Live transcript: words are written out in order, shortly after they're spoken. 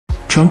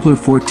Trumpler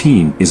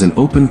 14 is an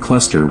open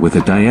cluster with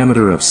a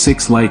diameter of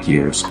 6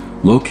 light-years,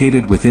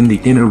 located within the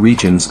inner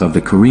regions of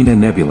the Carina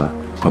Nebula,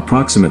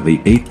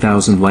 approximately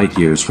 8,000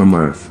 light-years from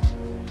Earth.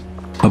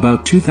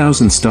 About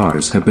 2,000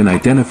 stars have been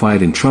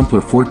identified in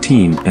Trumpler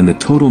 14, and the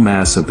total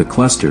mass of the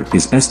cluster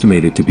is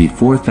estimated to be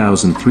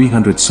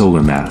 4,300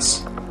 solar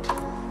mass.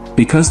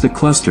 Because the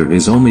cluster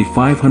is only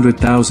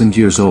 500,000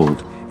 years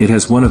old, it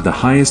has one of the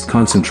highest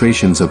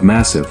concentrations of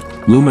massive,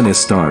 luminous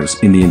stars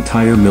in the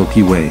entire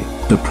Milky Way.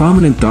 The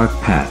prominent dark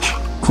patch,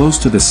 close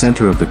to the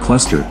center of the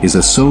cluster, is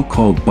a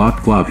so-called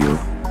Bok globule.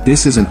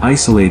 This is an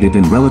isolated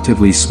and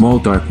relatively small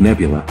dark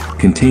nebula,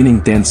 containing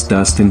dense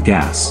dust and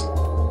gas.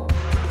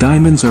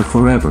 Diamonds are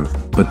forever,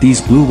 but these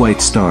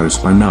blue-white stars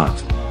are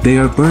not. They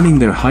are burning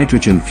their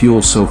hydrogen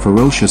fuel so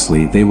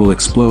ferociously they will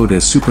explode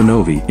as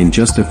supernovae in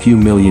just a few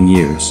million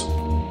years.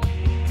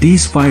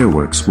 These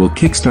fireworks will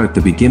kickstart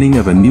the beginning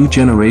of a new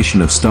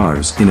generation of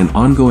stars in an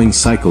ongoing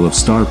cycle of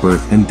star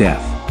birth and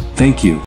death. Thank you.